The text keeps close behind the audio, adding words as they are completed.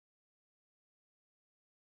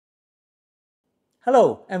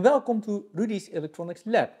Hello and welcome to Rudy's Electronics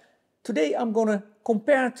Lab. Today I'm going to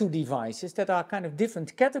compare two devices that are kind of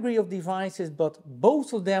different category of devices, but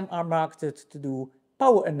both of them are marketed to do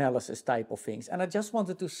power analysis type of things. And I just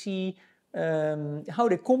wanted to see how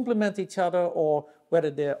they complement each other, or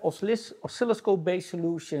whether the oscilloscope based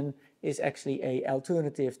solution is actually an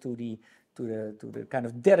alternative to the kind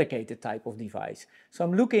of dedicated type of device. So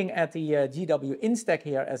I'm looking at the GW INSTEK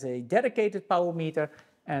here as a dedicated power meter,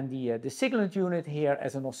 and the Siglent unit here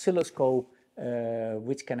as an oscilloscope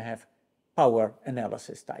which can have power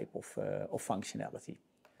analysis type of functionality.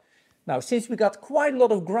 Now, since we got quite a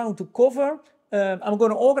lot of ground to cover, I'm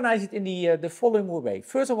going to organize it in the following way.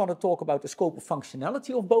 First, I want to talk about the scope of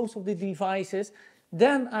functionality of both of the devices.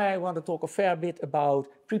 Then I want to talk a fair bit about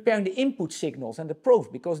preparing the input signals and the probes,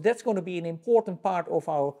 because that's going to be an important part of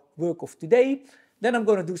our work of today. Then I'm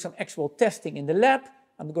going to do some actual testing in the lab.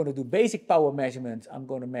 I'm going to do basic power measurements. I'm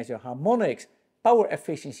going to measure harmonics, power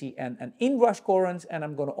efficiency, and inrush currents, and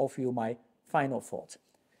I'm going to offer you my final thoughts.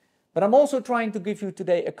 But I'm also trying to give you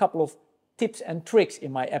today a couple of tips and tricks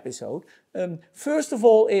in my episode. First of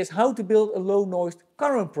all is how to build a low noise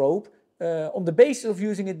current probe on the basis of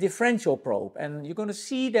using a differential probe. And you're going to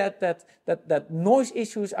see that noise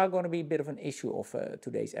issues are going to be a bit of an issue of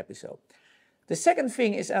today's episode. The second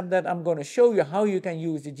thing is that I'm going to show you how you can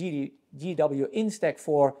use the GW INSTEK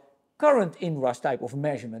for current inrush type of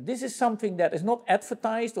measurement. This is something that is not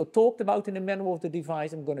advertised or talked about in the manual of the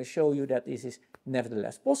device. I'm going to show you that this is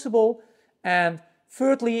nevertheless possible. And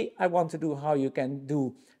thirdly, I want to do how you can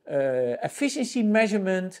do efficiency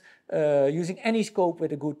measurement using any scope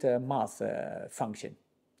with a good math function.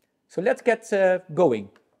 So let's get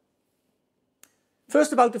going.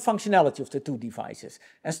 First, about the functionality of the two devices.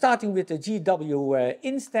 And starting with the GW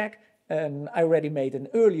INSTEK, I already made an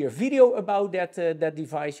earlier video about that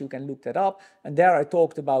device. You can look that up. And there I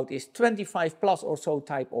talked about is 25 plus or so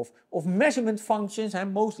type of measurement functions,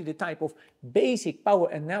 and mostly the type of basic power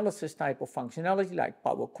analysis type of functionality, like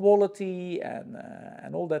power quality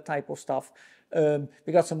and all that type of stuff.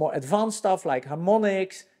 We got some more advanced stuff like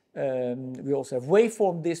harmonics. We also have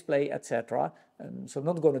waveform display, etc. So I'm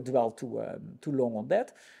not going to dwell too long on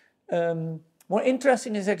that. More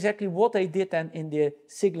interesting is exactly what they did then in the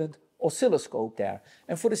Siglent oscilloscope there.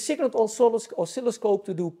 And for the Siglent oscilloscope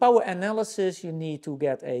to do power analysis, you need to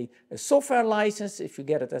get a software license. If you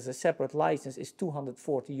get it as a separate license, it's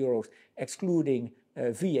 240 euros excluding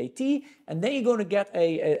VAT. And then you're going to get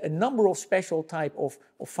a number of special type of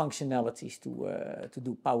functionalities to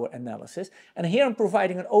do power analysis. And here I'm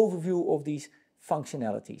providing an overview of these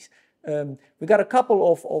functionalities. We got a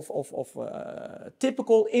couple of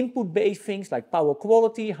typical input-based things like power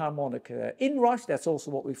quality, harmonic inrush. That's also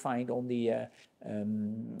what we find on the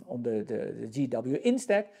GW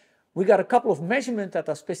INSTEK. We got a couple of measurements that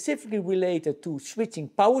are specifically related to switching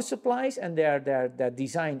power supplies and their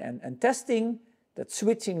design and testing. That's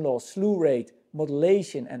switching loss, slew rate,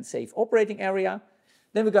 modulation, and safe operating area.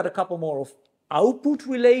 Then we got a couple more of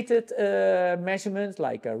output-related measurements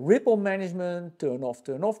like ripple management,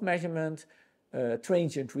 turn-off measurement,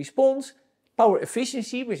 transient response, power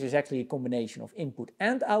efficiency, which is actually a combination of input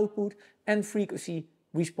and output, and frequency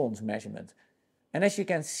response measurement. And as you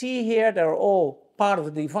can see here, they're all part of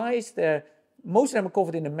the device. Most of them are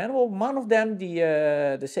covered in the manual. One of them,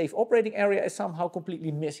 the safe operating area, is somehow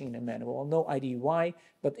completely missing in the manual. No idea why,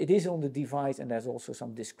 but it is on the device, and there's also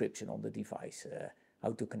some description on the device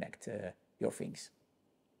how to connect your things.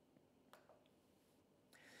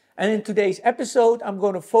 And in today's episode, I'm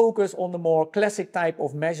going to focus on the more classic type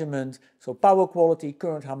of measurement, so power quality,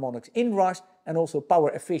 current harmonics inrush, and also power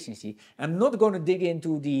efficiency. I'm not going to dig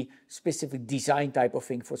into the specific design type of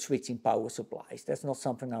thing for switching power supplies. That's not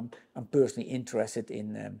something I'm personally interested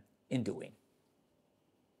in doing.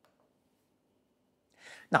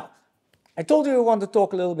 Now, I told you I want to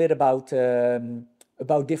talk a little bit about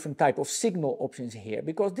different type of signal options here,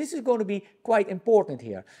 because this is going to be quite important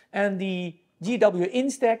here. And the GW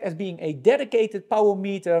INSTEK, as being a dedicated power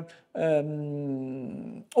meter,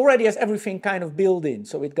 already has everything kind of built in.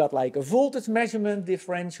 So it got like a voltage measurement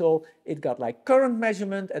differential, it got like current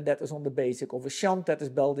measurement, and that is on the basis of a shunt that is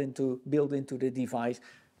built into the device.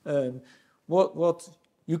 What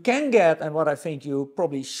you can get, and what I think you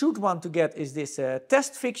probably should want to get, is this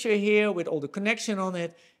test fixture here with all the connection on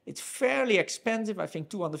it. It's fairly expensive, I think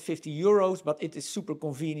 250 euros, but it is super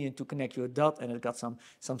convenient to connect your dot, and it got some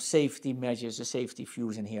safety measures, a safety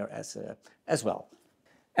fuse in here as well.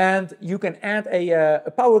 And you can add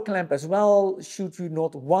a power clamp as well, should you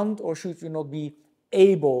not want or should you not be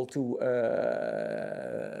able to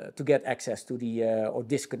get access to the or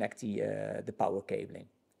disconnect the power cabling.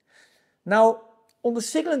 Now, On the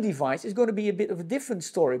Siglent device, it's going to be a bit of a different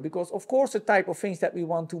story because, of course, the type of things that we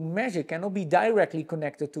want to measure cannot be directly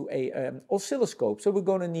connected to a oscilloscope. So we're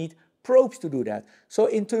going to need probes to do that. So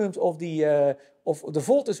in terms of the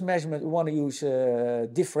voltage measurement, we want to use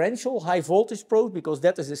differential high voltage probes because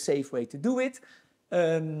that is a safe way to do it.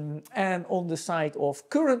 And on the side of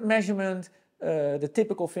current measurement, the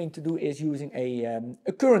typical thing to do is using a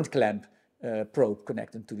current clamp probe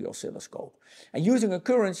connected to the oscilloscope. And using a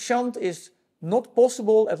current shunt is not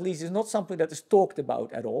possible, at least it's not something that is talked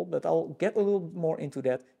about at all, but I'll get a little bit more into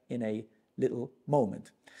that in a little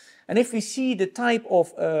moment. And if we see the type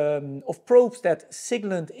of probes that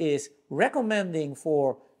Siglent is recommending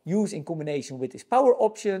for use in combination with its power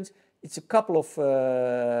options, it's a couple of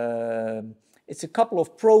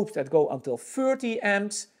probes that go until 30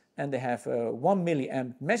 amps, and they have 1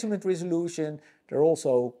 milliamp measurement resolution. There are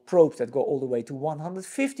also probes that go all the way to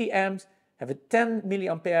 150 amps, have a 10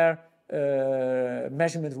 milliampere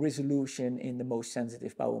measurement resolution in the most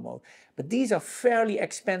sensitive power mode. But these are fairly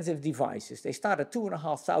expensive devices. They start at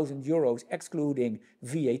 €2,500 excluding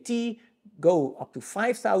VAT, go up to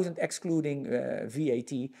 5,000 excluding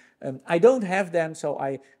VAT. I don't have them, so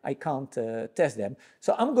I can't test them.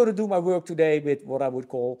 So I'm going to do my work today with what I would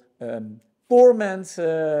call poor man's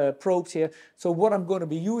probes here. So what I'm going to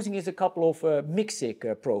be using is a couple of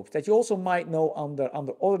MIXIC probes that you also might know under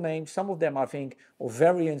other names. Some of them, I think, or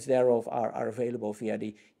variants thereof are available via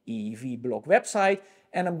the EEV blog website.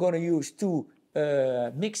 And I'm going to use two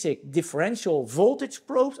MIXIC differential voltage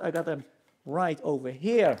probes. I got them right over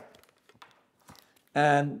here.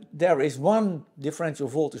 And there is one differential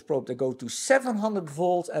voltage probe that goes to 700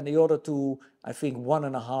 volts and the other two, I think,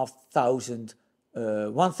 1300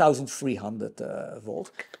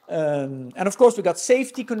 volt. And of course we got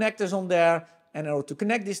safety connectors on there, and in order to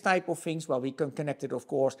connect this type of things, well, we can connect it, of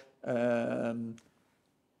course, and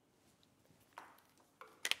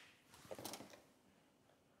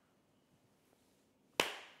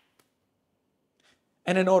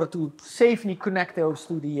in order to safely connect those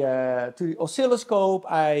to the oscilloscope,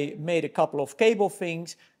 I made a couple of cable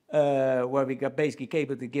things where we got basically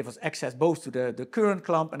cable to give us access both to the current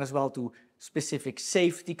clamp and as well to specific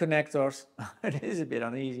safety connectors. It is a bit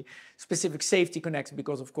uneasy. Specific safety connectors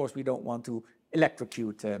because, of course, we don't want to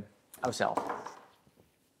electrocute ourselves.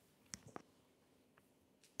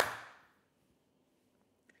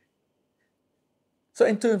 So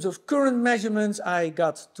in terms of current measurements, I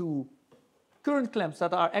got two current clamps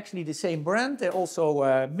that are actually the same brand. They're also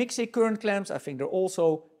MIXIC current clamps. I think they're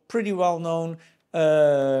also pretty well known.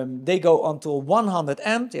 They go until 100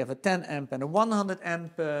 amp. They have a 10 amp and a 100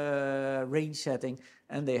 amp range setting,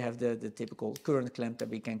 and they have the typical current clamp that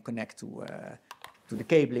we can connect to the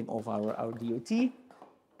cabling of our DOT.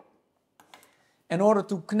 In order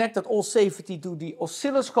to connect that all safety to the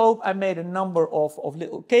oscilloscope, I made a number of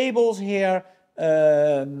little cables here.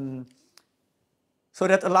 So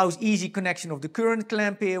that allows easy connection of the current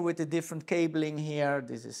clamp here with the different cabling here.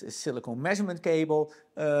 This is a silicone measurement cable,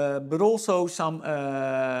 but also some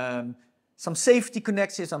safety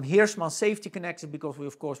connections, some Hirschman safety connections, because we,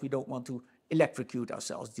 of course, we don't want to electrocute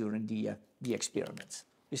ourselves during the experiments.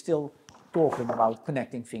 We're still talking about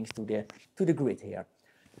connecting things to the grid here.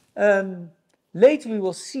 Later we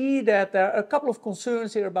will see that there are a couple of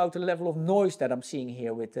concerns here about the level of noise that I'm seeing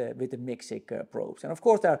here with the MIXIC probes. And of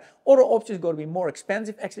course there are other options going to be more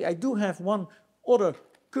expensive. Actually, I do have one other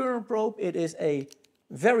current probe. It is a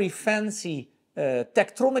very fancy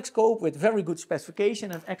Tektronix scope with very good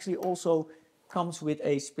specification, and actually also comes with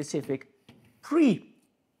a specific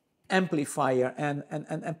pre-amplifier and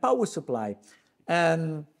power supply.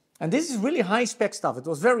 And this is really high spec stuff. It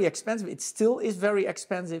was very expensive. It still is very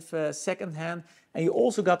expensive second hand. And you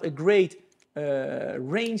also got a great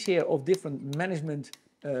range here of different management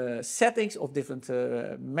settings, of different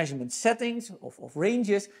measurement settings, of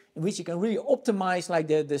ranges, in which you can really optimize like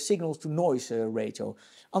the signals to noise ratio.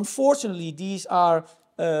 Unfortunately, these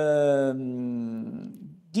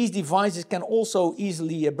devices can also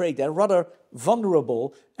easily break. They're rather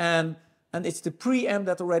vulnerable, and it's the preamp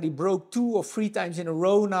that already broke 2 or 3 times in a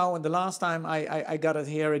row now, and the last time I got it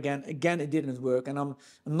here again it didn't work, and I'm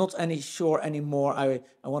not sure anymore. I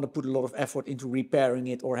want to put a lot of effort into repairing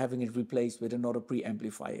it or having it replaced with another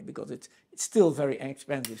preamplifier, because it's still very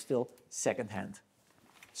expensive, still second hand.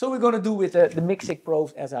 So we're going to do with the MIXIC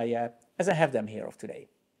probes as I have them here of today.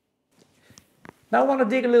 Now I want to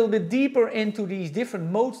dig a little bit deeper into these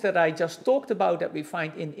different modes that I just talked about that we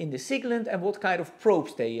find in the Siglent, and what kind of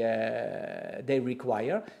probes they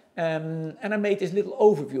require. And I made this little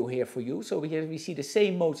overview here for you. So here we see the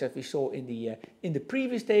same modes that we saw in the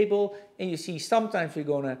previous table, and you see sometimes we're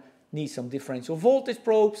going to need some differential voltage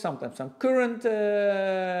probe, sometimes some current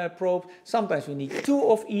probe, sometimes we need two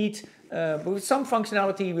of each, but with some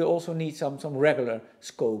functionality we also need some regular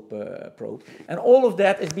scope probe. And all of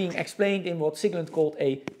that is being explained in what Siglent called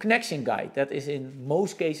a connection guide. That is in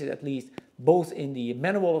most cases at least both in the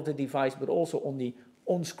manual of the device but also on the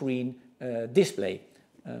on-screen display.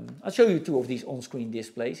 I'll show you two of these on-screen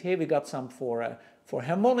displays. Here we got some for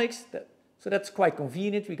Harmonics, so that's quite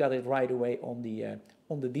convenient. We got it right away on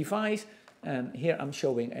the device. And here I'm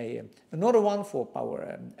showing another one for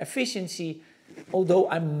power efficiency. Although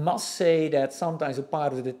I must say that sometimes a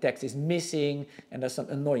part of the text is missing and there's some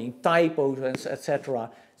annoying typos, etc.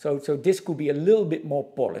 So this could be a little bit more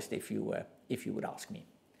polished if you would ask me.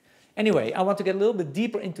 Anyway, I want to get a little bit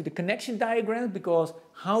deeper into the connection diagrams, because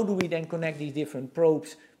how do we then connect these different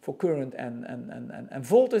probes for current and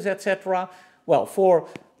voltage, etc. Well, for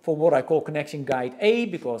what I call connection guide A,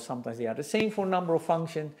 because sometimes they are the same for a number of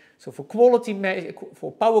functions. So for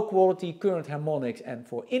for power quality, current harmonics, and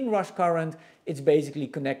for inrush current, it's basically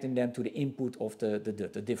connecting them to the input of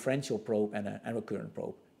the differential probe and a current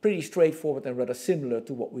probe. Pretty straightforward and rather similar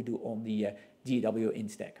to what we do on the GW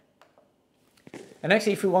INSTEK. And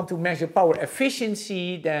actually, if we want to measure power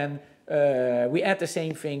efficiency, then we add the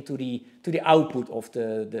same thing to the output of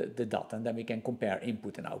the DOT, and then we can compare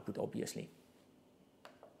input and output, obviously.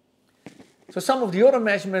 So some of the other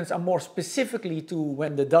measurements are more specifically to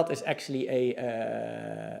when the DOT is actually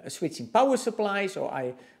a switching power supply. So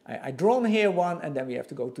I drawn here one, and then we have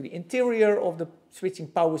to go to the interior of the switching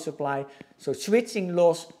power supply. So switching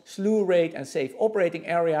loss, slew rate, and safe operating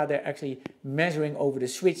area, they're actually measuring over the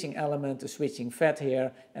switching element, the switching FET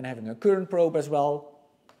here, and having a current probe as well.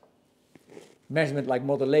 Measurement like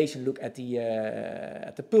modulation, look at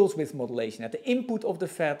the pulse width modulation at the input of the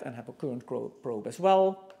FET and have a current probe as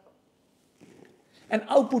well. And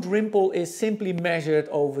output ripple is simply measured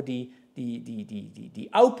over the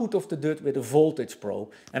output of the DUT with a voltage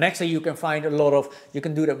probe. And actually you can find you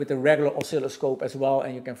can do that with a regular oscilloscope as well,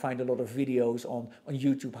 and you can find a lot of videos on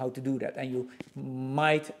YouTube how to do that. And you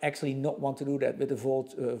might actually not want to do that with a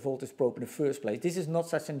voltage probe in the first place. This is not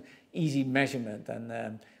such an easy measurement, and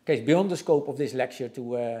okay, it's beyond the scope of this lecture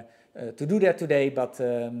to do that today, but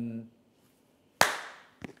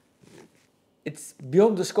it's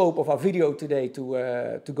beyond the scope of our video today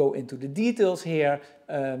to go into the details here,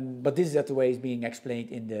 but this is the way it's being explained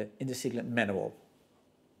in the Siglent manual.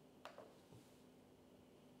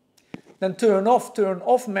 Then turn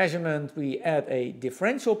off measurement, we add a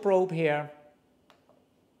differential probe here.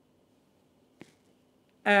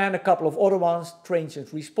 And a couple of other ones,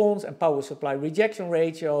 transient response and power supply rejection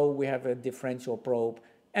ratio. We have a differential probe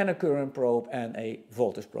and a current probe and a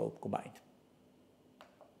voltage probe combined.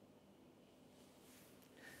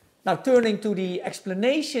 Now turning to the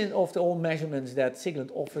explanation of the all measurements that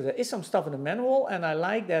Siglent offers, there is some stuff in the manual, and I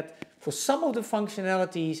like that for some of the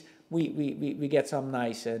functionalities we get some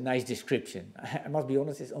nice description. I must be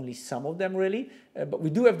honest, it's only some of them really, but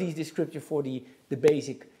we do have these descriptions for the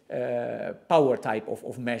basic power type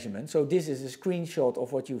of measurement. So this is a screenshot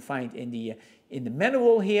of what you find in the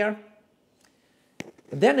manual here.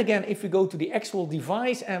 Then again, if we go to the actual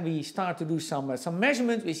device and we start to do some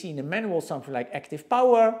measurements, we see in the manual something like active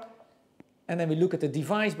power, and then we look at the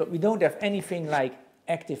device, but we don't have anything like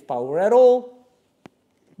active power at all.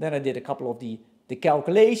 Then I did a couple of the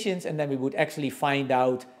calculations, and then we would actually find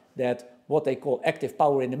out that what they call active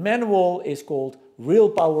power in the manual is called REL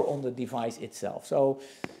power on the device itself.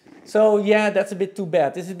 So yeah, that's a bit too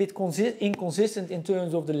bad. This is a bit inconsistent in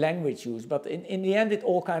terms of the language used, but in the end it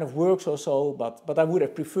all kind of works or so, but I would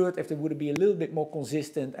have preferred if they would be a little bit more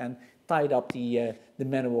consistent and tied up the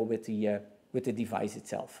manual with the device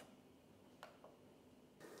itself.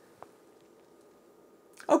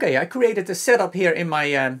 Okay, I created a setup here in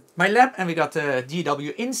my lab, and we got the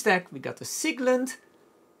GW INSTEK, we got the Siglent,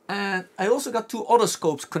 and I also got two other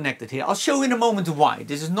scopes connected here. I'll show you in a moment why.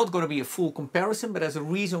 This is not going to be a full comparison, but there's a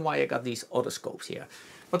reason why I got these other scopes here.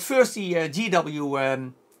 But first the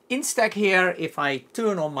GW INSTEK here. If I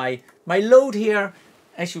turn on my load here,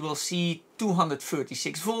 as you will see,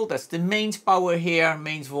 236 volt, that's the mains power here,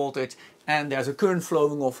 mains voltage, and there's a current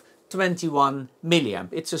flowing of 21 milliamp.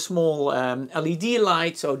 It's a small LED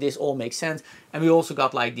light, so this all makes sense. And we also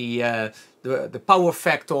got like the power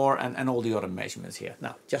factor and all the other measurements here.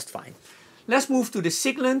 Now, just fine. Let's move to the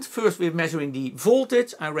Siglent. First, we're measuring the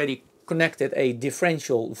voltage. I already connected a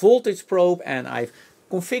differential voltage probe, and I've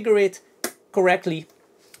configured it correctly.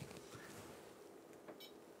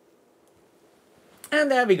 And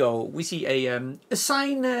there we go. We see a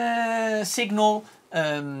sine signal.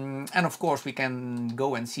 And of course we can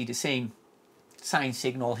go and see the same sine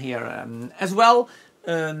signal here as well.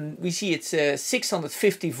 We see it's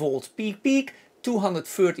 650 volts peak,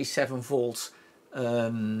 237 volts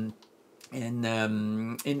in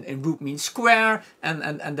root mean square,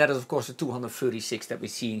 and that is of course the 236 that we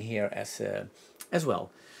see in here as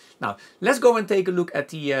well. Now let's go and take a look at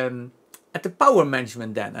the power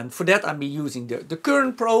management then, and for that I'll be using the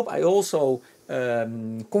current probe. I also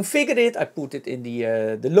configured it. I put it in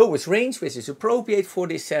the lowest range, which is appropriate for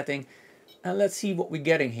this setting, and let's see what we're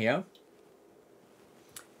getting here.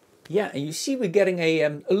 Yeah, and you see we're getting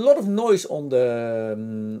a lot of noise on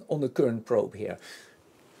the current probe here.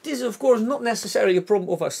 This is of course not necessarily a problem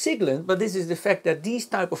of our Siglent, but this is the fact that these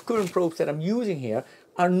type of current probes that I'm using here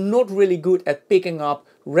are not really good at picking up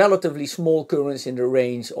relatively small currents in the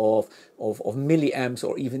range of milliamps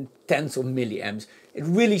or even tens of milliamps. It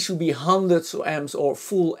really should be hundreds of amps or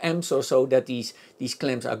full amps or so that these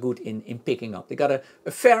clamps are good in picking up. They got a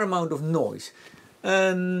fair amount of noise.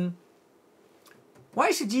 Why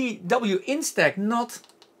is the GW INSTEK not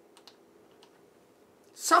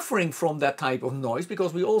suffering from that type of noise?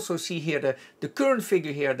 Because we also see here the current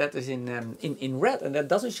figure here that is in red, and that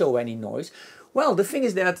doesn't show any noise. Well, the thing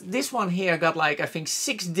is that this one here got like I think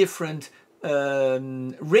 6 different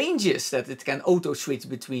ranges that it can auto switch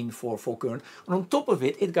between for current, and on top of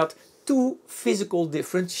it it got 2 physical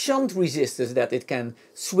different shunt resistors that it can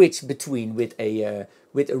switch between with a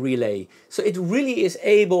relay. So it really is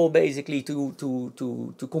able basically to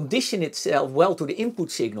condition itself well to the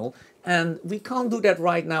input signal, and we can't do that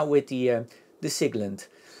right now with the Siglent.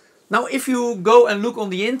 Now if you go and look on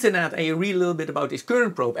the internet and you read a little bit about this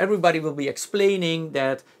current probe, everybody will be explaining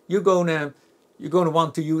that you're gonna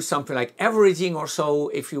want to use something like averaging or so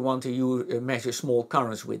if you want to measure small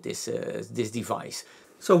currents with this device.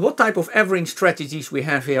 So what type of averaging strategies we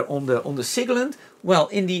have here on the Siglent? Well,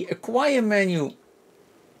 in the acquire menu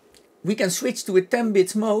we can switch to a 10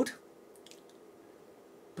 bits mode,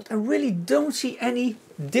 but I really don't see any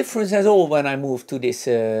difference at all when I move to this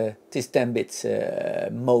 10 bits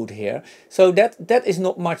mode here. So that is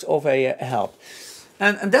not much of a help.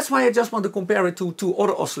 And that's why I just want to compare it to 2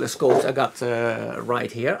 other oscilloscopes I got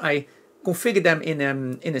right here. I configured them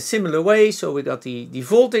in a similar way. So we got the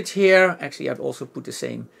voltage here. Actually, I've also put the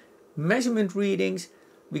same measurement readings.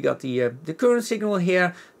 We got the current signal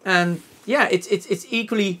here, and yeah, it's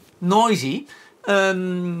equally noisy.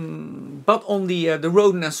 But on the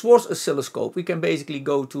Roden and Schwarz oscilloscope, we can basically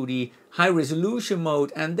go to the high resolution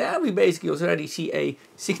mode, and there we basically already see a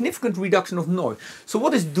significant reduction of noise. So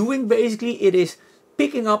what it's doing basically, it is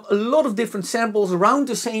picking up a lot of different samples around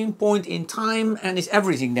the same point in time and is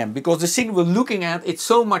averaging them, because the signal we're looking at, it's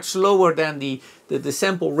so much slower than the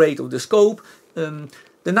sample rate of the scope.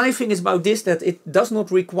 The nice thing is about this that it does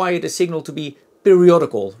not require the signal to be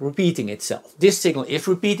periodical, repeating itself. This signal is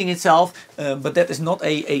repeating itself, but that is not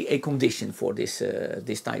a condition for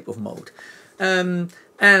this type of mode.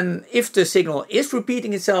 And if the signal is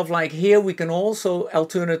repeating itself like here, we can also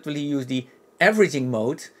alternatively use the averaging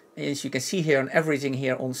mode. As you can see here, an averaging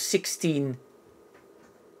here on 16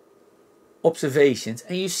 observations,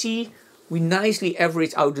 and you see we nicely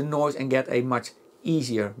average out the noise and get a much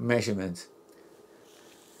easier measurement.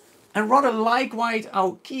 And rather likewise,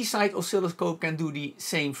 our Keysight oscilloscope can do the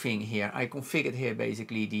same thing here. I configured here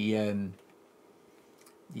basically the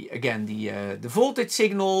voltage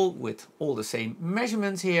signal with all the same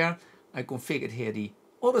measurements here. I configured here the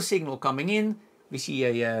other signal coming in. We see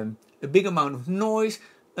a big amount of noise.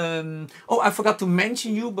 Oh, I forgot to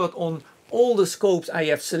mention you, but on all the scopes I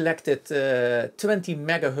have selected 20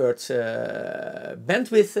 megahertz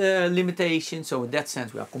bandwidth limitation. So in that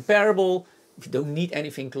sense we are comparable. You don't need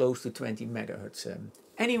anything close to 20 megahertz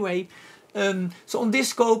anyway. So on this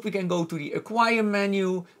scope we can go to the acquire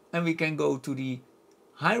menu and we can go to the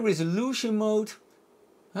high resolution mode.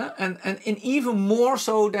 And even more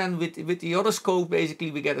so than with the other scope,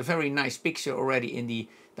 basically we get a very nice picture already in the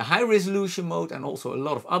high resolution mode, and also a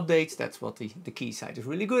lot of updates. That's what the Keysight is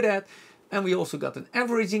really good at. And we also got an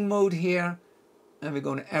averaging mode here, and we're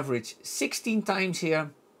going to average 16 times here.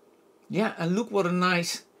 Yeah, and look what a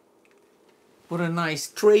nice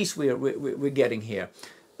trace we're getting here.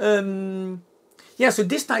 Yeah, so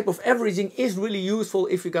this type of averaging is really useful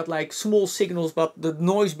if you got like small signals, but the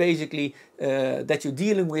noise basically that you're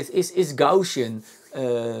dealing with is Gaussian.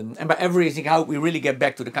 And by averaging out, we really get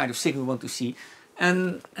back to the kind of signal we want to see.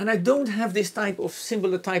 And I don't have this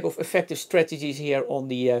similar type of effective strategies here on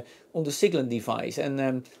the Siglent device.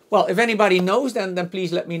 And well, if anybody knows, then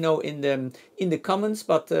please let me know in the comments.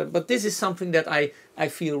 But this is something that I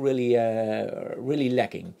feel really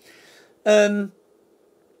lacking.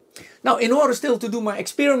 Now, in order still to do my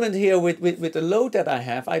experiment here with the load that I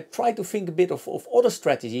have, I tried to think a bit of other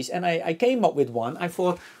strategies, and I came up with one. I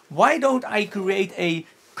thought, why don't I create a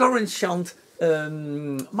current shunt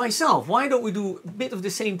myself? Why don't we do a bit of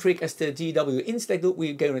the same trick as the GW INSTEK do?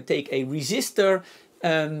 We're going to take a resistor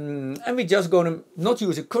and we're just going to not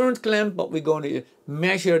use a current clamp, but we're going to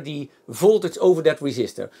measure the voltage over that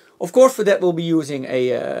resistor. Of course, for that we'll be using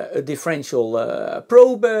a differential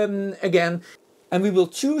probe again. And we will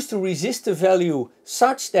choose the resistor value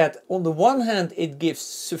such that on the one hand it gives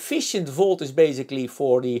sufficient voltage basically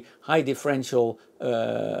for the high differential,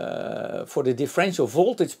 for the differential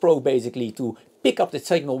voltage probe basically to pick up the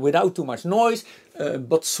signal without too much noise,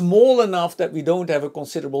 but small enough that we don't have a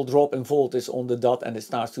considerable drop in voltage on the dot and it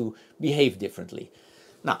starts to behave differently.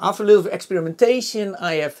 Now, after a little experimentation,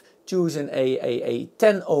 I have chosen a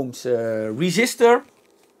 10 ohms resistor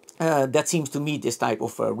that seems to meet this type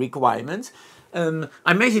of requirements.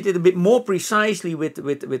 I measured it a bit more precisely with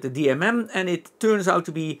the DMM, and it turns out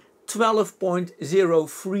to be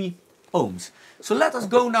 12.03 ohms. So let us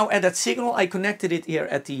go now at that signal. I connected it here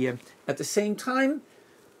at the same time.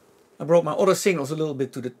 I brought my other signals a little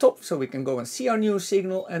bit to the top so we can go and see our new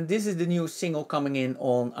signal, and this is the new signal coming in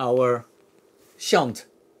on our shunt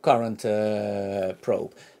current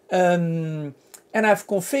probe. And I've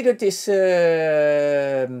configured this,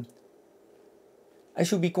 I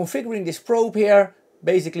should be configuring this probe here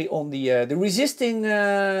basically on the resisting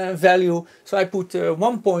value. So I put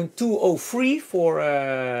 1.203 for,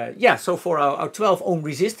 so for our 12 ohm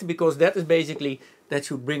resistor, because that is basically, that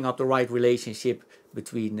should bring up the right relationship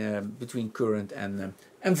between current and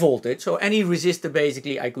voltage. So any resistor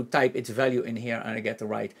basically I could type its value in here and I get the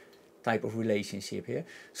right type of relationship here.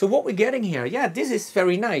 So what we're getting here, yeah, this is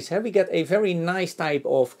very nice. We get a very nice type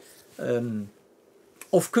of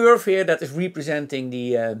curve here that is representing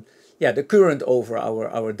the current over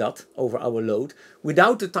our dot, over our load,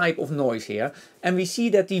 without the type of noise here. And we see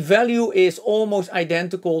that the value is almost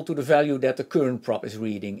identical to the value that the current probe is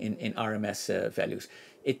reading in RMS values.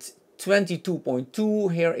 It's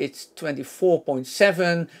 22.2, here it's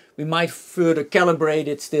 24.7. We might further calibrate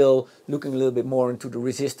it still, looking a little bit more into the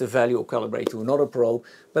resistor value or calibrate to another probe.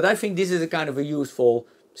 But I think this is a kind of a useful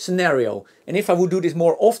scenario. And if I would do this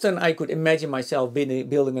more often, I could imagine myself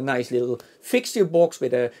building a nice little fixture box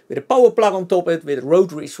with a power plug on top of it, with a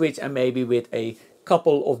rotary switch, and maybe with a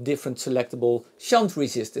couple of different selectable shunt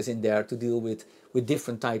resistors in there to deal with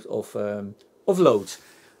different types of loads.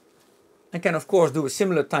 I can of course do a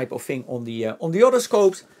similar type of thing on the other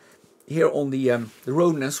scopes. Here on the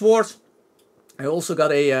Roden and Swartz, I also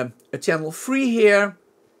got a channel 3 here.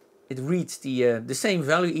 It reads the same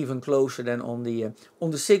value, even closer than on the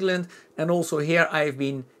Siglent. And also here I've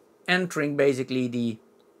been entering basically the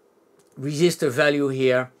resistor value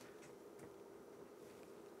here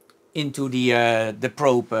into the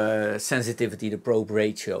probe sensitivity, the probe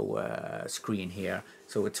ratio screen here.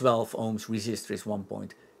 So a 12 ohms resistor is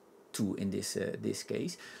 1.2 in this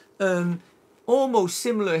case. Almost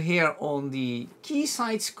similar here on the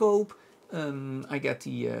Keysight scope. I get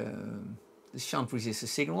the shunt resistor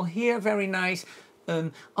signal here, very nice.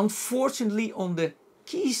 Unfortunately on the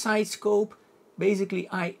Keysight scope, basically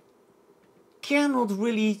I cannot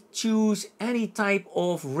really choose any type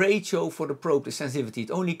of ratio for the probe, the sensitivity.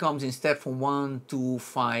 It only comes in steps from 1, 2,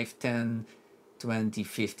 5, 10, 20,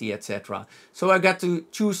 50, etc. So I got to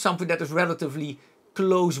choose something that is relatively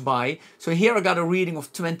close by. So here I got a reading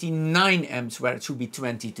of 29 amps where it should be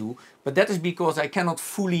 22, but that is because I cannot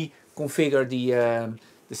fully configure the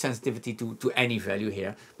sensitivity to any value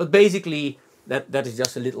here. But basically that is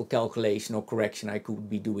just a little calculation or correction I could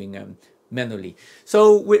be doing manually.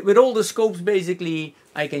 So with all the scopes basically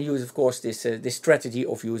I can use of course this strategy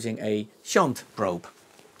of using a shunt probe.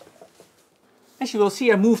 As you will see,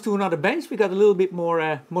 I moved to another bench. We got a little bit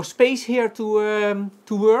more space here to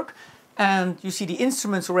work. And you see the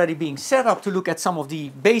instruments already being set up to look at some of the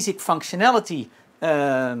basic functionality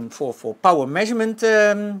for power measurement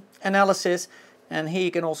analysis. And here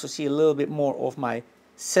you can also see a little bit more of my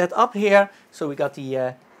setup here. So we got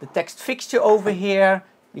the text fixture over here.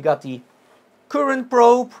 We got the current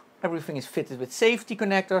probe. Everything is fitted with safety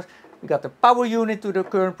connectors. We got the power unit to the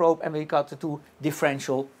current probe, and we got the 2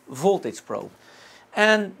 differential voltage probe.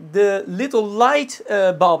 And the little light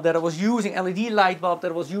bulb that I was using, LED light bulb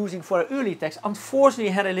that I was using for early text,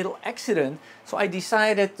 unfortunately had a little accident. So I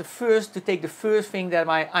decided to take the first thing that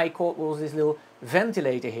my eye caught was this little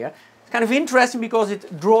ventilator here. It's kind of interesting because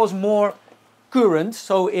it draws more current,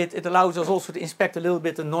 so it allows us also to inspect a little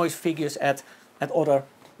bit the noise figures at other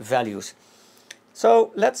values.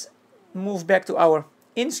 So let's move back to our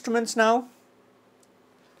instruments now.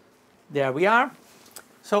 There we are.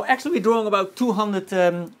 So actually we're drawing about 200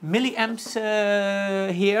 milliamps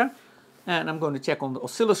here. And I'm going to check on the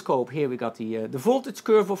oscilloscope. Here we got the voltage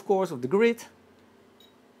curve, of course, of the grid.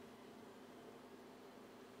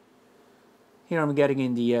 Here I'm getting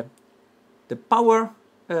in the power,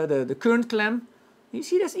 the current clamp. You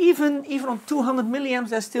see, there's even on 200 milliamps,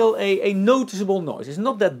 there's still a noticeable noise. It's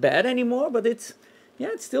not that bad anymore, but it's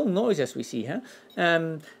still noise as we see. Huh?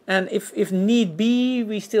 And if need be,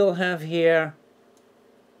 we still have here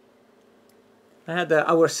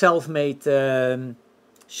our self-made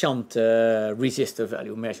shunt resistor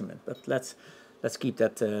value measurement. But let's keep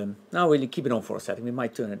that. Now we'll keep it on for a second. We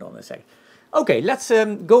might turn it on in a second. Okay, let's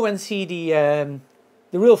go and see the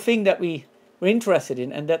real thing that we're interested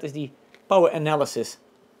in, and that is the power analysis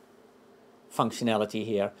functionality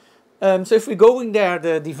here. So if we're going there,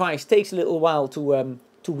 the device takes a little while to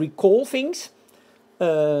recall things.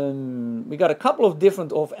 We got a couple of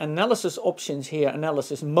different analysis options here,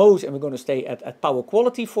 analysis modes, and we're going to stay at power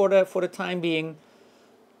quality for the time being.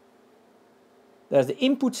 There's the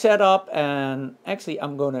input setup, and actually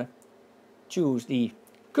I'm going to choose the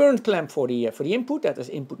current clamp for the input. That is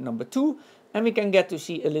input number 2, and we can get to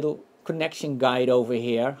see a little connection guide over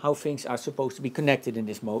here, how things are supposed to be connected in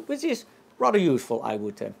this mode, which is rather useful, I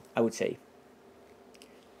would say.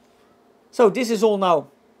 So this is all now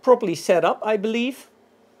properly set up, I believe.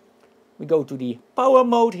 We go to the power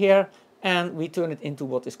mode here, and we turn it into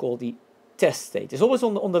what is called the test state. It's always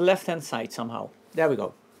on the left hand side somehow. There we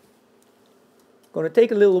go. Going to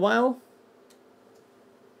take a little while.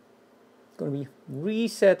 It's going to be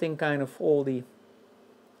resetting kind of all the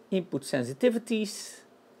input sensitivities,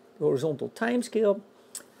 the horizontal time scale.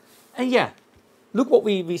 And yeah, look what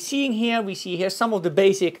we're seeing here. We see here some of the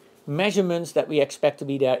basic measurements that we expect to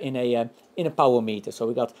be there in a power meter. So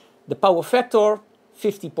we got the power factor,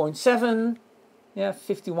 50.7, yeah,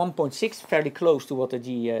 51.6, fairly close to what the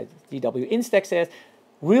GW INSTEK says.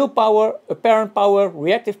 Real power, apparent power,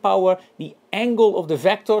 reactive power, the angle of the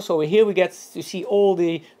vector. So here we get to see all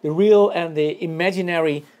the real and the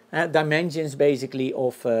imaginary dimensions basically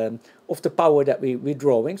of the power that we're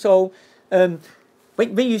drawing. So when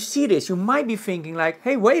you see this, you might be thinking like,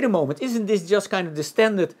 hey, wait a moment, isn't this just kind of the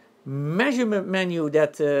standard measurement menu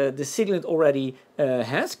that the Siglent already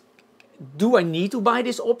has? Do I need to buy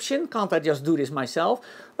this option? Can't I just do this myself?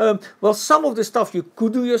 Well, some of the stuff you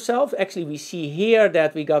could do yourself. Actually, we see here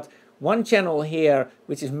that we got one channel here,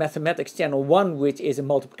 which is mathematics channel 1, which is a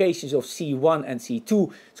multiplications of C1 and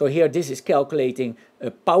C2. So here this is calculating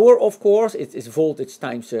power, of course. It is voltage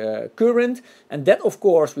times current. And that, of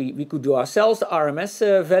course, we could do ourselves, the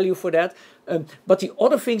RMS value for that. But the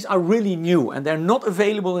other things are really new, and they're not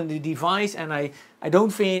available in the device, and I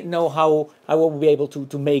don't know how I will be able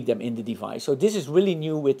to make them in the device. So this is really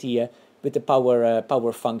new with the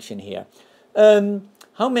power function here.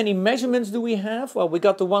 How many measurements do we have? Well, we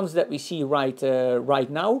got the ones that we see right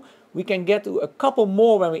now. We can get to a couple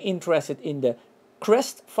more when we're interested in the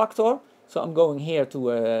crest factor. So I'm going here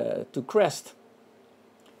to crest.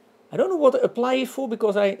 I don't know what to apply it for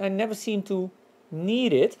because I never seem to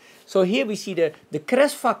need it. So here we see the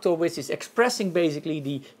crest factor, which is expressing basically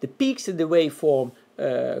the peaks in the waveform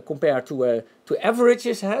compared to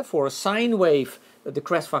averages. For a sine wave, the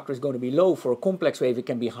crest factor is going to be low. For a complex wave, it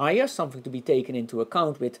can be higher, something to be taken into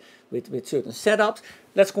account with certain setups.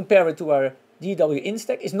 Let's compare it to our GW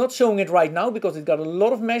INSTEK. It's not showing it right now because it's got a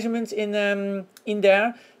lot of measurements in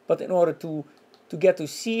there. But in order to get to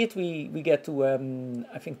see it, we get to,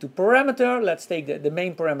 I think, to parameter. Let's take the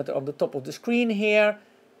main parameter on the top of the screen here.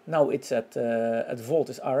 Now it's at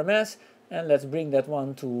voltage RMS. And let's bring that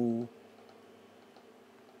one to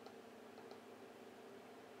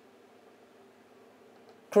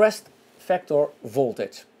crest factor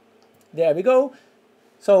voltage. There we go.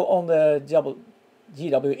 So on the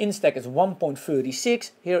GW INSTEK it's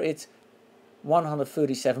 1.36. Here it's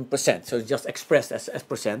 137%. So it's just expressed as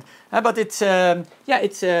percent. But it's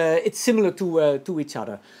it's similar to each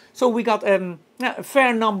other. So we got a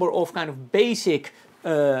fair number of kind of basic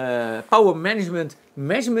power management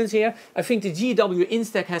measurements here. I think the GW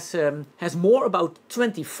INSTEK has more, about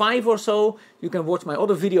 25 or so. You can watch my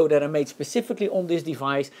other video that I made specifically on this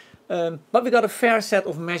device. But we got a fair set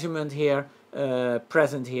of measurement here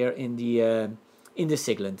present here in the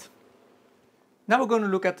Siglent. Now we're going to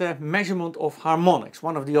look at the measurement of harmonics,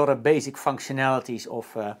 one of the other basic functionalities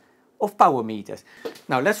of power meters.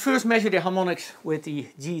 Now let's first measure the harmonics with the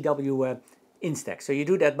GW INSTEK. So you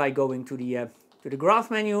do that by going to the graph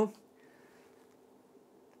menu.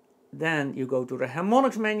 Then you go to the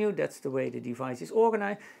harmonics menu. That's the way the device is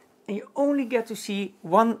organized. And you only get to see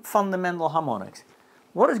one fundamental harmonics.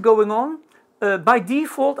 What is going on? By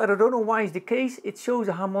default, I don't know why it's the case, it shows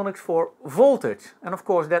a harmonics for voltage. And of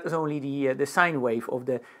course that is only the sine wave of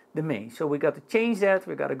the main. So we got to change that,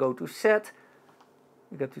 we got to go to set,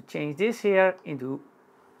 we got to change this here into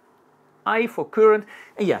I for current.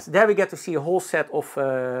 And yes, there we get to see a whole set of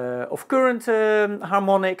current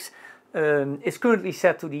harmonics. It's currently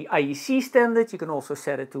set to the IEC standard. You can also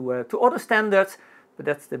set it to other standards, but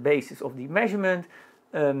that's the basis of the measurement.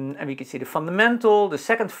 And we can see the fundamental, the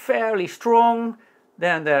second fairly strong,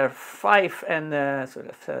 then the 5 and so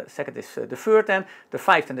the second is the third, and the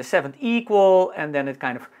 5th and the 7th equal, and then it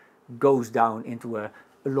kind of goes down into a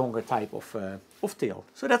longer type of tail.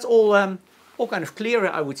 So that's all kind of clearer,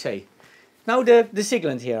 I would say. Now the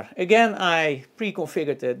Siglent here. Again, I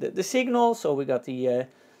pre-configured the signal, so we got the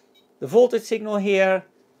voltage signal here.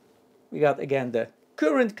 We got again the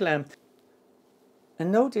current clamp.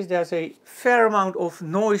 And notice there's a fair amount of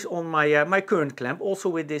noise on my current clamp, also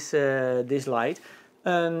with this light.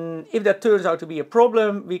 If that turns out to be a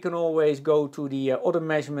problem, we can always go to the other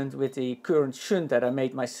measurement with the current shunt that I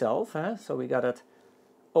made myself. So we got it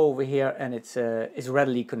over here, and it's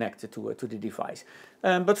readily connected to the device.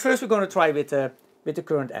 But first we're going to try with the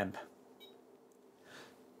current amp.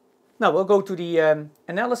 Now we'll go to the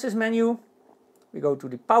analysis menu. We go to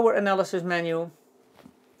the power analysis menu.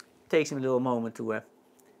 Takes him a little moment to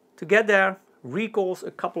get there. Recalls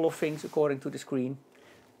a couple of things according to the screen.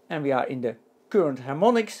 And we are in the current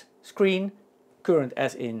harmonics screen. Current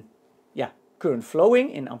as in, yeah, current flowing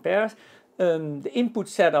in amperes. The input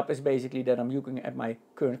setup is basically that I'm looking at my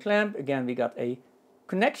current clamp. Again, we got a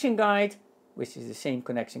connection guide, which is the same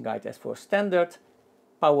connection guide as for standard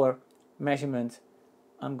power measurement.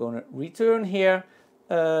 I'm going to return here,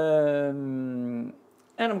 and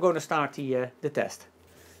I'm going to start the test.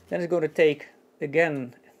 Then it's going to take,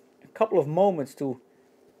 again, a couple of moments to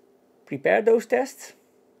prepare those tests.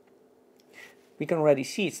 We can already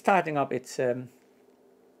see it starting up its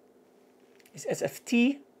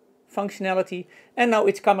SFT functionality, and now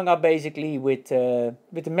it's coming up basically with the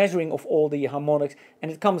measuring of all the harmonics,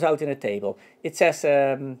 and it comes out in a table. It says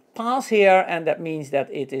pass here, and that means that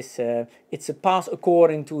it's a pass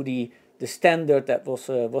according to the standard that was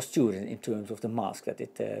chosen in terms of the mask that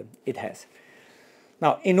it has.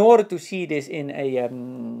 Now, in order to see this in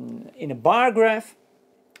a bar graph,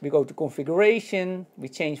 we go to configuration, we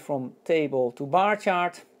change from table to bar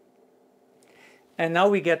chart. And now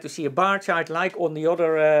we get to see a bar chart like on the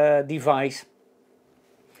other device,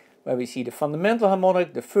 where we see the fundamental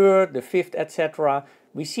harmonic, the third, the fifth, etc.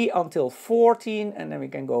 We see until 14, and then we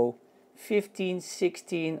can go 15,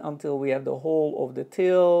 16 until we have the whole of the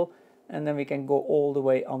tail, and then we can go all the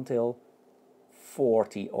way until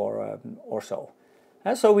 40 or so.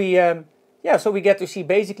 So we get to see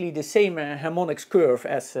basically the same harmonics curve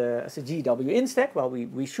as a GW INSTEK. Well,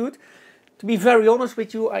 we should. To be very honest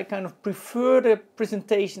with you, I kind of prefer the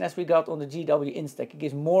presentation as we got on the GW INSTEK. It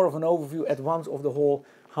gives more of an overview at once of the whole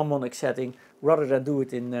harmonic setting, rather than do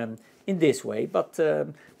it in this way. But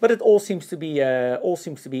it all seems to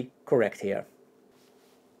be correct here.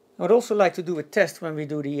 I'd also like to do a test when we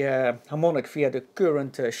do the harmonic via the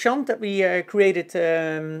current shunt that we created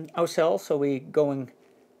ourselves. So we're going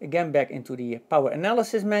again back into the power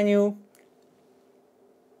analysis menu.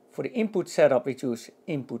 For the input setup, we choose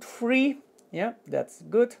input 3. Yeah, that's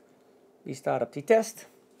good. We start up the test.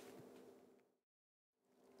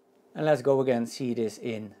 And let's go again see this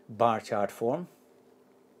in bar chart form.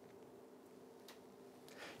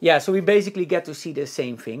 Yeah, so we basically get to see the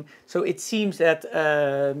same thing. So it seems that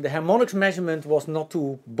the harmonics measurement was not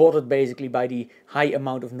too bothered basically by the high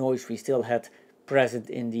amount of noise we still had present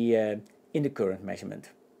in the current measurement.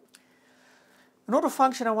 Another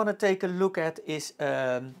function I want to take a look at is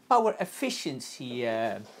power efficiency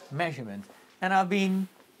measurement. And I've been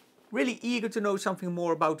really eager to know something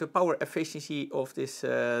more about the power efficiency of this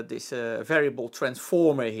variable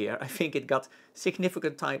transformer here. I think it got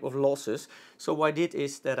significant type of losses. So what I did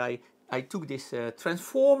is that I took this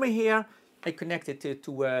transformer here, I connected it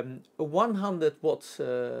to a 100 watts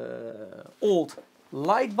old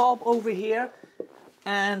light bulb over here,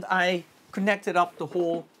 and I connected up the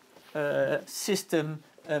whole system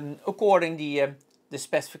according the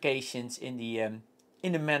specifications in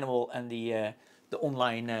the manual and the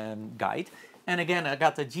online guide. And again, I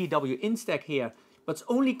got the GW INSTEK here, but it's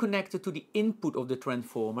only connected to the input of the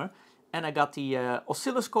transformer. And I got the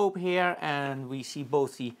oscilloscope here, and we see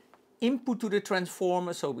both the input to the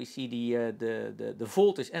transformer, so we see the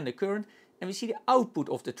voltage and the current, and we see the output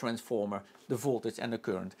of the transformer, the voltage and the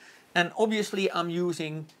current. And obviously I'm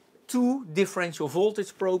using 2 differential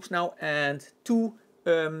voltage probes now and 2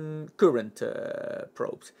 current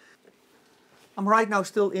probes. I'm right now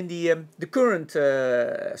still in the current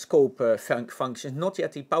scope functions, not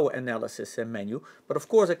yet the power analysis menu. But of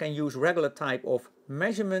course I can use regular type of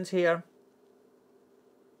measurements here.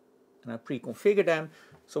 And I pre-configure them.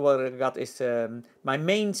 So what I got is my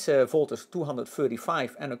mains voltage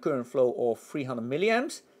 235 and a current flow of 300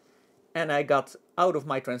 milliamps. And I got out of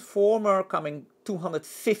my transformer coming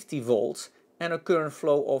 250 volts and a current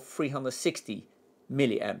flow of 360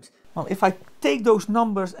 milliamps. Well, if I take those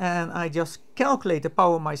numbers and I just calculate the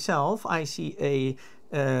power myself, I see a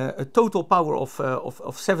total power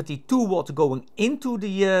of 72 watts going into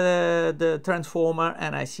the transformer,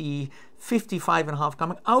 and I see 55.5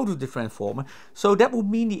 coming out of the transformer. So that would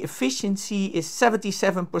mean the efficiency is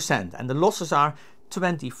 77% and the losses are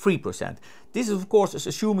 23%. This is of course is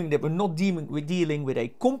assuming that we're not dealing with a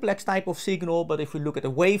complex type of signal, but if we look at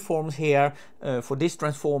the waveforms here for this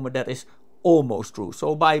transformer, that is almost true.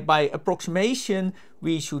 So by approximation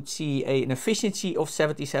we should see an efficiency of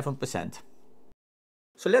 77%.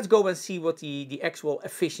 So let's go and see what the actual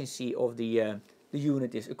efficiency of the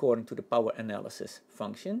unit is according to the power analysis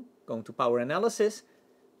function. Going to power analysis,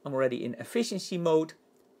 I'm already in efficiency mode.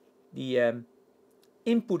 The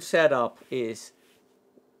input setup is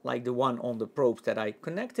like the one on the probes that I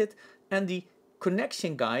connected, and the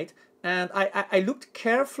connection guide, and I looked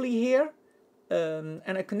carefully here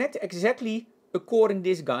and I connected exactly according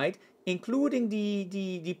this guide, including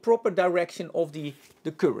the proper direction of the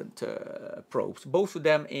current probes, both of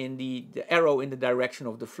them in the arrow in the direction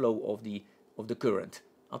of the flow of the current.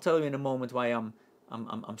 I'll tell you in a moment why I'm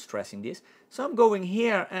stressing this. So I'm going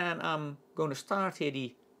here and I'm going to start here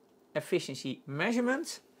the efficiency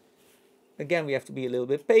measurements. Again, we have to be a little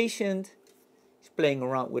bit patient. It's playing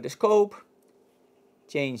around with the scope,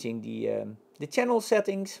 changing the channel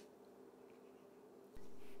settings.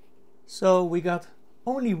 So we got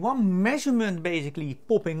only one measurement basically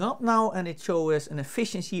popping up now, and it shows us an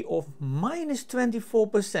efficiency of minus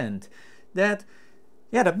 24%. That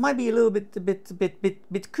might be a little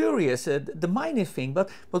bit curious, the minus thing, but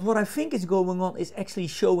what I think is going on is actually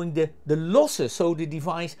showing the losses. So the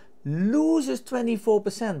device loses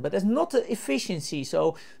 24%, but that's not the efficiency.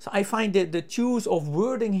 So I find the choice of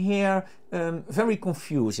wording here very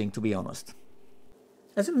confusing, to be honest.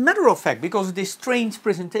 As a matter of fact, because of this strange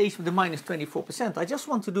presentation with the minus 24%, I just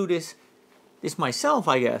want to do this myself,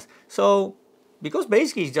 I guess. So, because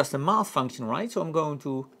basically it's just a math function, right? So I'm going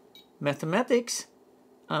to mathematics.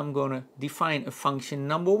 I'm going to define a function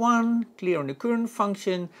number 1, clear on the current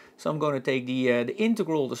function. So I'm going to take the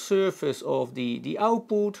integral, the surface of the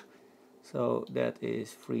output. So that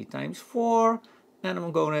is 3 times 4. And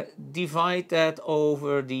I'm going to divide that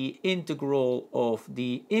over the integral of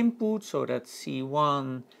the input. So that's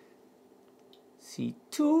C1,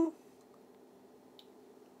 C2.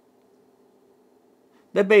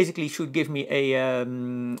 That basically should give me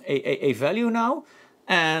a value now.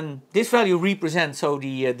 And this value represents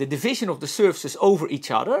the division of the surfaces over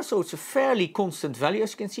each other. So it's a fairly constant value,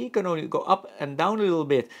 as you can see. It can only go up and down a little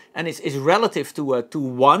bit, and it's relative to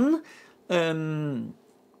 1.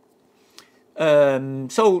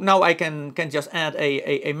 So now I can just add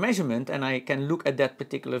a measurement, and I can look at that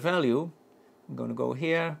particular value. I'm going to go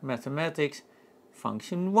here, mathematics,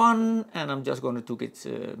 function 1, and I'm just going to take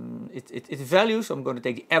its value. So I'm going to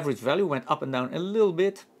take the average value, went up and down a little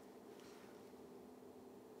bit.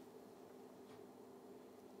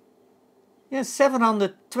 Yeah,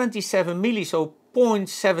 727 milli, so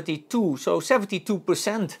 0.72, so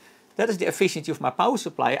 72%. That is the efficiency of my power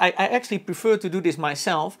supply. I actually prefer to do this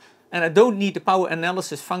myself, and I don't need the power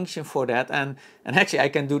analysis function for that. And actually I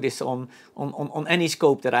can do this on any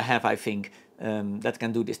scope that I have, I think, that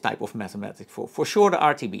can do this type of mathematics. For sure the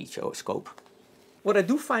RTB scope. What I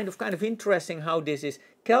do find kind of interesting how this is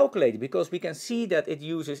calculated, because we can see that it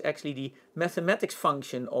uses actually the mathematics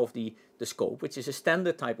function of the scope, which is a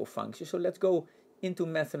standard type of function. So let's go into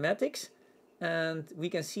mathematics, and we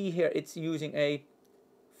can see here it's using a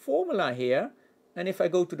formula here. And if I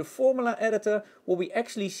go to the formula editor, what we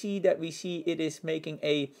actually see that it is making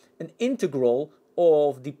an integral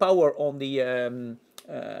of the power on the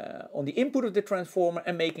input of the transformer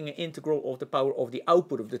and making an integral of the power of the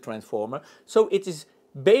output of the transformer. So it is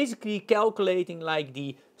basically calculating like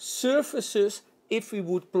the surfaces if we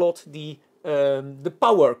would plot the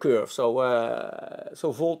power curve,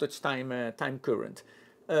 so voltage time current.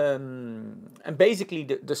 And basically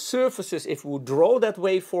the surfaces, if we draw that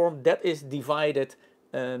waveform, that is divided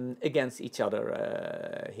against each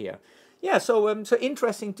other here. Yeah, so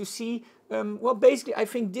interesting to see. Well, basically I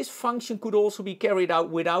think this function could also be carried out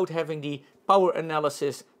without having the power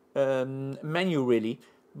analysis menu really.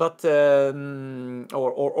 but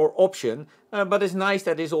or option. But it's nice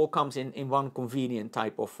that this all comes in one convenient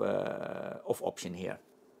type of option here.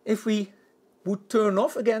 If we would turn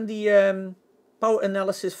off again the power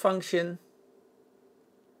analysis function,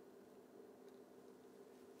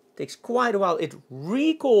 takes quite a while. It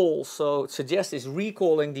recalls, so it suggests it's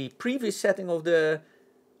recalling the previous setting of the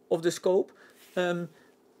scope.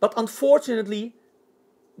 But unfortunately,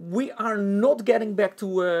 we are not getting back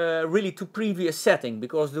to really to previous setting,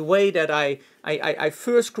 because the way that I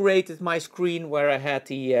first created my screen, where I had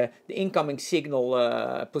the incoming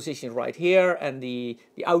signal position right here and the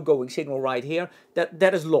outgoing signal right here,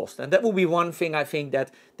 that is lost. And that will be one thing I think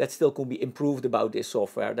that still can be improved about this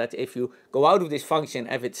software, that if you go out of this function,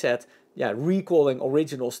 as it said, yeah, recalling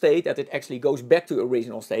original state, that it actually goes back to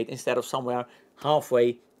original state instead of somewhere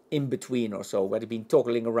halfway in between or so, where they've been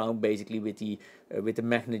toggling around basically with the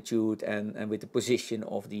magnitude and with the position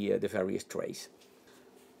of the various trays.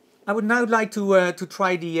 I would now like to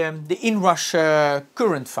try the Inrush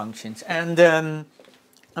current functions, and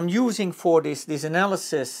I'm using for this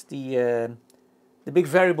analysis the big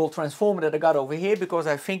variable transformer that I got over here, because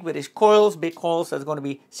I think with these coils, big coils, there's going to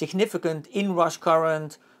be significant inrush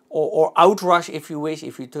current or outrush, if you wish,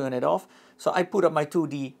 if you turn it off. So I put up my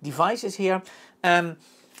 2D devices here.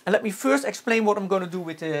 And let me first explain what I'm going to do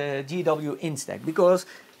with the GW INSTEK, because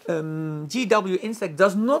GW INSTEK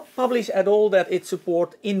does not publish at all that it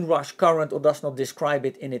supports inrush current, or does not describe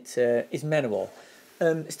it in its manual.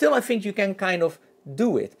 Still, I think you can kind of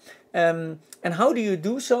do it. And how do you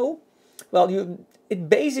do so? Well, it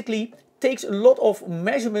basically takes a lot of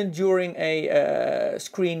measurement during a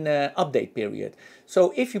screen update period.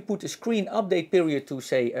 So if you put the screen update period to,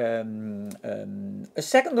 say, a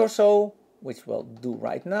second or so, which we'll do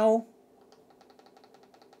right now,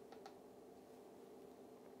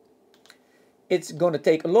 it's going to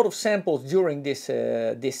take a lot of samples during this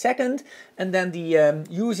second, and then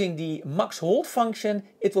using the max hold function,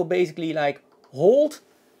 it will basically like hold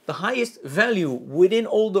the highest value within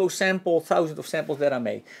all those samples, thousands of samples that are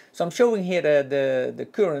made. So I'm showing here the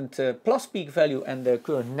current plus peak value and the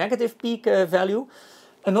current negative peak value.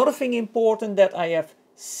 Another thing important, that I have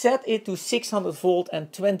set it to 600 volt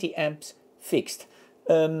and 20 amps fixed.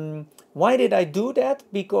 Why did I do that?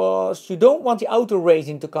 Because you don't want the auto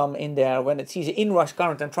racing to come in there when it sees an inrush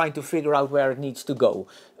current and trying to figure out where it needs to go.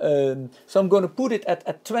 So I'm going to put it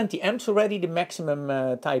at 20 amps already, the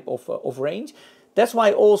maximum type of range. That's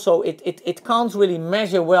why also it can't really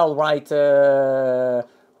measure well right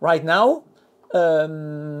now,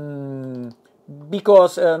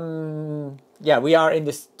 because yeah, we are in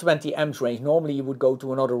this 20 amps range. Normally you would go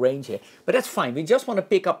to another range here, but that's fine. We just want to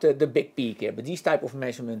pick up the big peak here, but these type of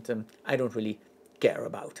measurement I don't really care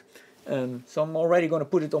about. So I'm already going to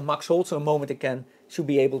put it on max hold, so in a moment it should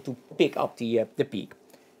be able to pick up the peak.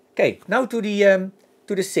 Okay, now to the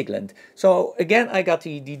Siglent. So again, I got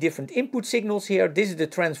the different input signals here. This is the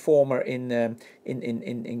transformer in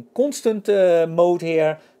constant mode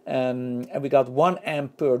here. And we got 1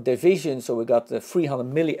 amp per division, so we got 300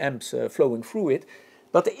 milliamps flowing through it.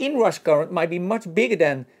 But the inrush current might be much bigger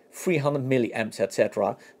than 300 milliamps,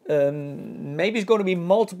 etc. Maybe it's going to be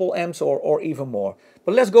multiple amps or even more.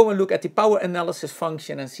 But let's go and look at the power analysis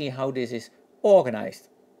function and see how this is organized.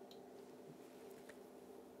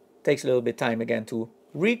 Takes a little bit of time again to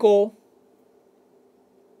recall.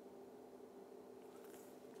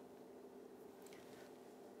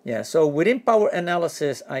 Yeah, so within power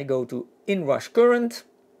analysis, I go to inrush current.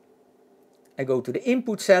 I go to the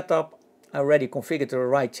input setup. I already configured the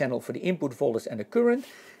right channel for the input voltage and the current.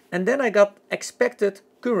 And then I got expected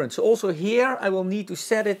current. So also here I will need to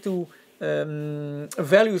set it to a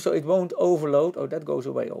value so it won't overload. Oh, that goes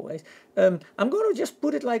away always. I'm going to just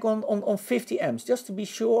put it like on 50 amps just to be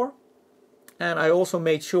sure. And I also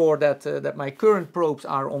made sure that my current probes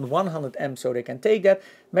are on 100 amps, so they can take that.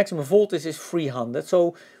 Maximum voltage is 300,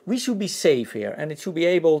 so we should be safe here, and it should be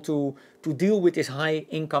able to deal with this high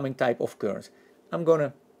incoming type of current. I'm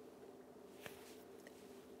gonna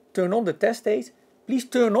turn on the test state. Please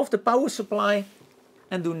turn off the power supply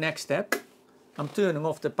and do next step. I'm turning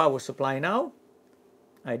off the power supply now.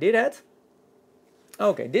 I did that.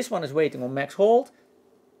 Okay, this one is waiting on max hold.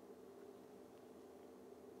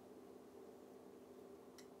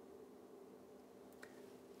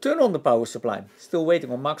 Turn on the power supply, still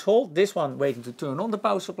waiting on max hold. This one waiting to turn on the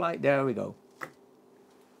power supply. There we go.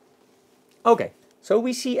 Okay, so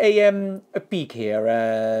we see a peak here.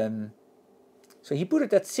 So he put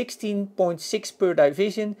it at 16.6 per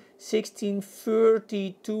division,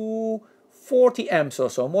 1632, 40 amps or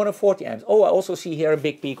so, more than 40 amps. Oh, I also see here a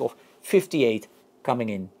big peak of 58 coming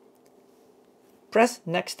in. Press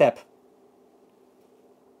next step.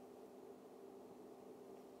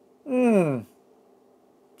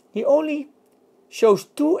 He only shows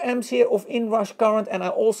 2 amps here of inrush current, and I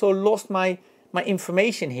also lost my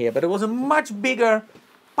information here, but it was a much bigger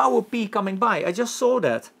power peak coming by. I just saw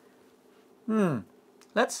that.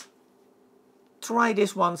 Let's try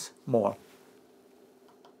this once more.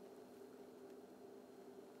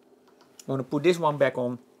 I'm going to put this one back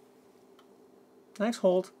on. Next,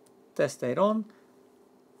 hold, test state on.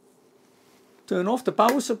 Turn off the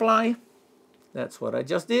power supply. That's what I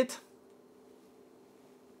just did.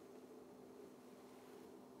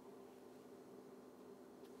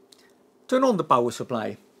 Turn on the power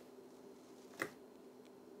supply.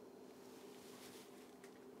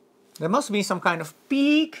 There must be some kind of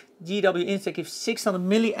peak. GW INSTEK gives 600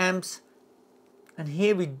 milliamps. And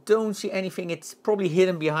here we don't see anything. It's probably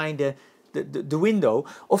hidden behind the window.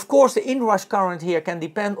 Of course, the inrush current here can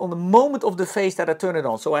depend on the moment of the phase that I turn it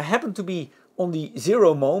on. So I happen to be on the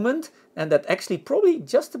 0 moment, and that's actually probably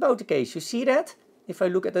just about the case. You see that? If I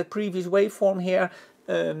look at that previous waveform here,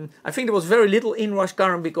 I think there was very little inrush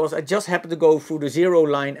current because I just happened to go through the 0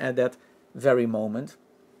 line at that very moment.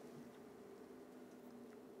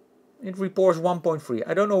 It reports 1.3.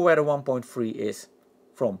 I don't know where the 1.3 is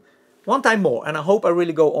from. One time more, and I hope I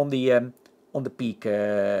really go on the peak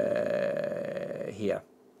here.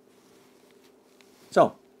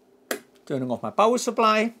 So, turning off my power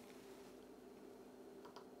supply.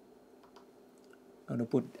 I'm going to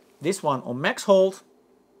put this one on max hold.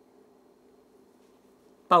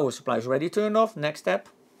 Power supply is already turned off. Next step.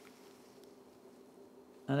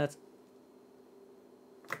 And let's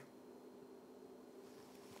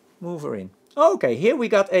move her in. Okay, here we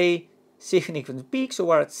got a significant peak. So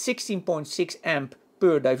we're at 16.6 amp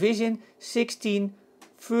per division. 16,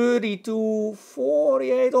 32,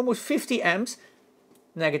 48, almost 50 amps.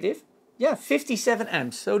 Negative. Yeah, 57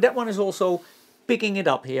 amps. So that one is also picking it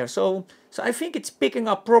up here. So I think it's picking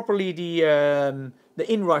up properly the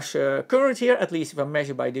inrush current here, at least if I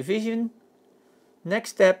measure by division.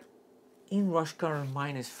 Next step, inrush current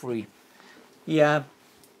 -3. Yeah,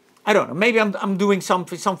 I don't know, maybe I'm doing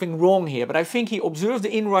something wrong here, but I think he observed the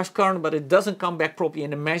inrush current, but it doesn't come back properly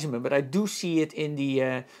in the measurement. But I do see it in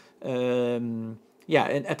the,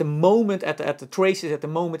 yeah, and at the moment, at the traces, at the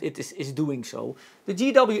moment it is doing so. The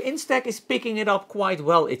GW INSTEK is picking it up quite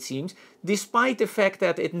well, it seems, despite the fact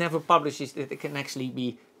that it never publishes that it can actually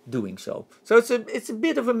be doing so. So it's a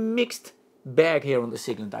bit of a mixed bag here on the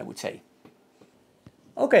Siglent, I would say.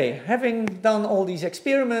 Okay, having done all these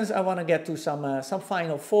experiments, I want to get to some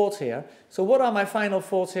final thoughts here. So what are my final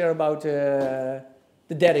thoughts here about the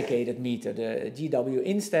dedicated meter, the GW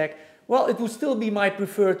INSTEK? Well, it would still be my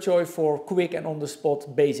preferred choice for quick and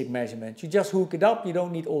on-the-spot basic measurements. You just hook it up, you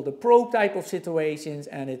don't need all the probe type of situations,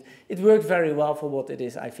 and it works very well for what it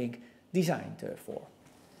is, I think, designed for.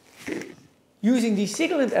 Using the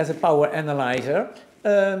Siglent as a power analyzer,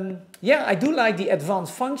 yeah, I do like the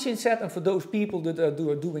advanced function set, and for those people that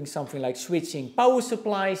are doing something like switching power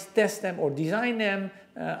supplies, test them or design them,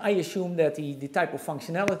 I assume that the type of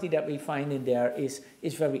functionality that we find in there is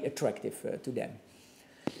very attractive to them.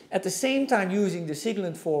 At the same time, using the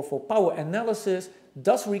Siglent for power analysis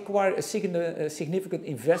does require a significant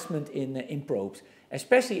investment in probes.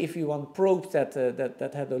 Especially if you want probes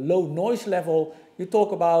that have a low noise level, you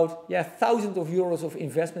talk about, yeah, thousands of euros of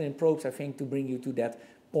investment in probes, I think, to bring you to that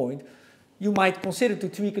point. You might consider to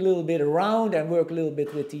tweak a little bit around and work a little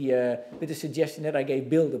bit with the suggestion that I gave,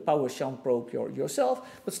 build a power shunt probe yourself,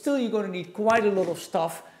 but still you're going to need quite a lot of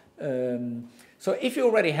stuff. So if you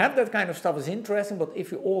already have that kind of stuff, it's interesting, but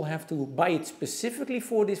if you all have to buy it specifically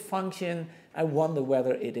for this function, I wonder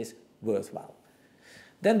whether it is worthwhile.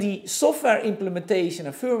 Then the software implementation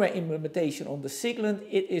and firmware implementation on the Siglent,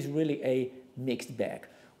 it is really a mixed bag.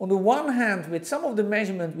 On the one hand, with some of the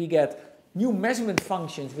measurement, we get new measurement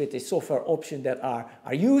functions with the software option that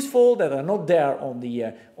are useful, that are not there on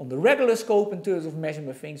the regular scope in terms of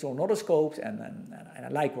measurement things or on other scopes, and I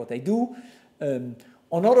like what they do.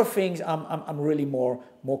 On other things, I'm really more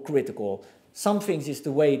critical. Some things is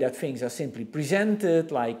the way that things are simply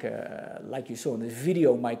presented, like you saw in this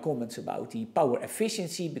video, my comments about the power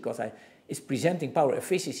efficiency, because it's presenting power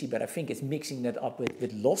efficiency, but I think it's mixing that up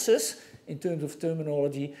with losses in terms of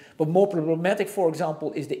terminology. But more problematic, for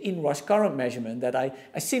example, is the inrush current measurement that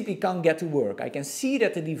I simply can't get to work. I can see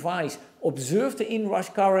that the device observes the inrush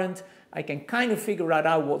current. I can kind of figure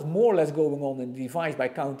out what's more or less going on in the device by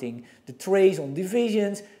counting the trace on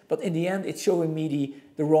divisions, but in the end it's showing me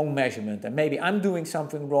the wrong measurement, and maybe I'm doing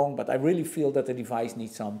something wrong, but I really feel that the device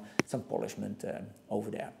needs some polishment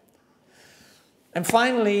over there. And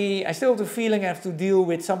finally, I still have the feeling I have to deal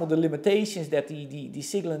with some of the limitations that the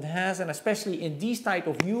Siglent has, and especially in these type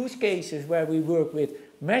of use cases where we work with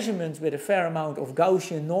measurements with a fair amount of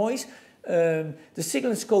Gaussian noise. The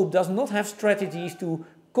Siglent scope does not have strategies to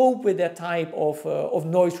cope with that type of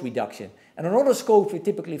noise reduction. And on other scopes we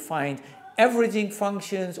typically find averaging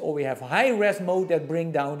functions, or we have high-res mode that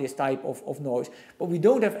bring down this type of noise. But we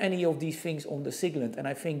don't have any of these things on the Siglent, and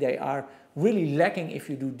I think they are really lacking if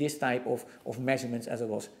you do this type of measurements as I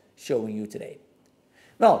was showing you today.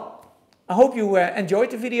 Well, I hope you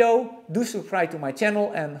enjoyed the video. Do subscribe to my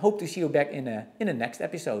channel and hope to see you back in the next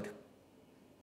episode.